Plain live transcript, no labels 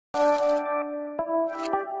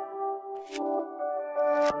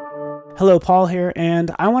Hello, Paul here,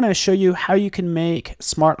 and I want to show you how you can make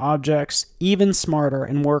smart objects even smarter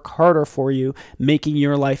and work harder for you, making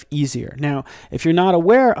your life easier. Now, if you're not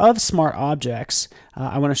aware of smart objects,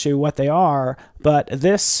 I want to show you what they are, but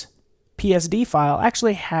this PSD file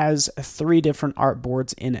actually has 3 different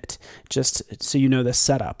artboards in it, just so you know the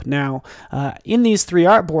setup. Now, in these 3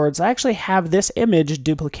 artboards, I actually have this image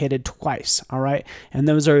duplicated twice, all right? And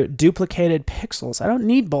those are duplicated pixels. I don't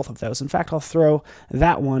need both of those. In fact, I'll throw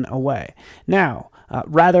that one away. Now,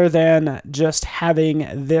 rather than just having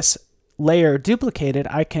this layer duplicated,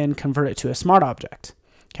 I can convert it to a smart object.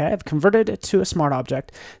 Okay, I've converted it to a smart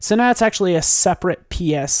object. So now it's actually a separate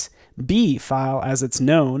PSB file as it's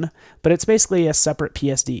known, but it's basically a separate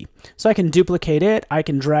PSD. So I can duplicate it, I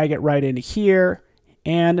can drag it right into here,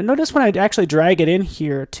 and notice when I actually drag it in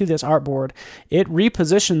here to this artboard, it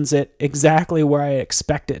repositions it exactly where I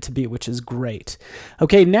expect it to be, which is great.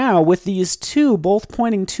 Okay, now with these 2 both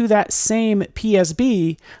pointing to that same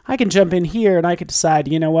PSB, I can jump in here and I can decide,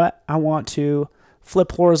 you know what, I want to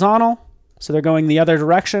flip horizontal. So they're going the other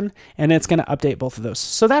direction, and it's going to update both of those.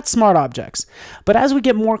 So that's smart objects. But as we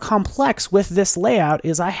get more complex with this layout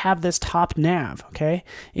is I have this top nav, okay,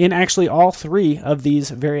 in actually all 3 of these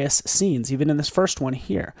various scenes, even in this first one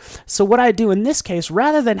here. So what I do in this case,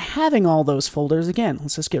 rather than having all those folders, again,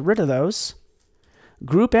 let's just get rid of those.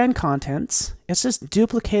 Group and contents, it's just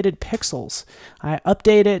duplicated pixels. I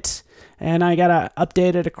update it, and I gotta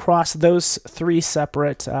update it across those 3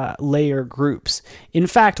 separate layer groups. In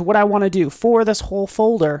fact, what I want to do for this whole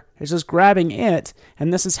folder is just grabbing it,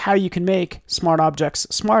 and this is how you can make smart objects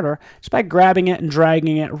smarter, just by grabbing it and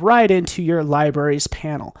dragging it right into your libraries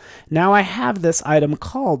panel. Now I have this item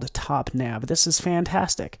called top nav. This is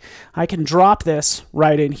fantastic. I can drop this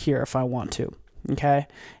right in here if I want to, okay?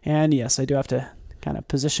 And yes, I do have to kind of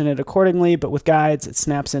position it accordingly, but with guides, it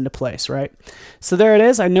snaps into place, right? So there it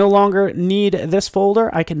is. I no longer need this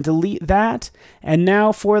folder. I can delete that. And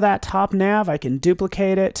now for that top nav, I can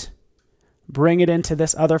duplicate it, bring it into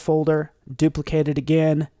this other folder, duplicate it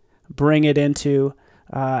again, bring it into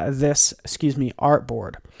this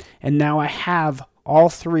artboard. And now I have all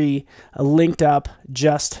 3 linked up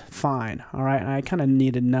just fine. All right, and I kind of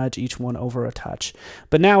need to nudge each one over a touch.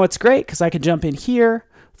 But now it's great because I can jump in here.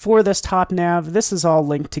 For this top nav, this is all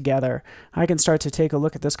linked together. I can start to take a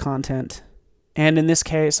look at this content. And in this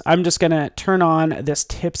case, I'm just going to turn on this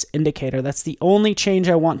tips indicator. That's the only change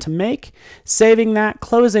I want to make. Saving that,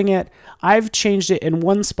 closing it. I've changed it in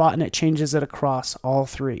one spot and it changes it across all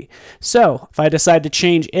 3. So if I decide to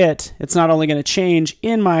change it, it's not only going to change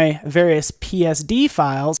in my various PSD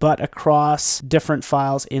files, but across different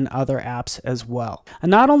files in other apps as well. And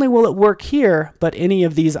not only will it work here, but any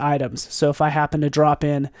of these items. So if I happen to drop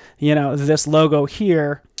in, this logo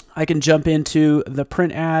here, I can jump into the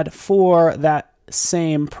print ad for that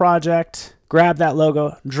same project, grab that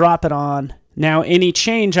logo, drop it on. Now any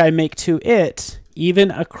change I make to it,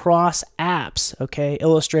 even across apps, okay,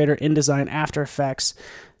 Illustrator, InDesign, After Effects,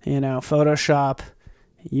 Photoshop,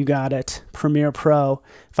 you got it, Premiere Pro.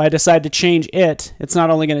 If I decide to change it, it's not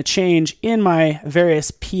only going to change in my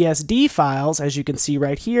various PSD files, as you can see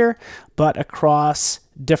right here, but across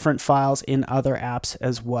different files in other apps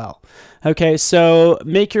as well. Okay, so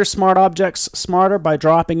make your smart objects smarter by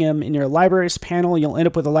dropping them in your libraries panel. You'll end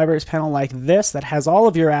up with a libraries panel like this that has all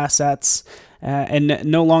of your assets, and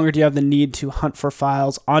no longer do you have the need to hunt for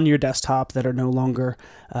files on your desktop that are no longer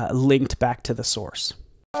linked back to the source.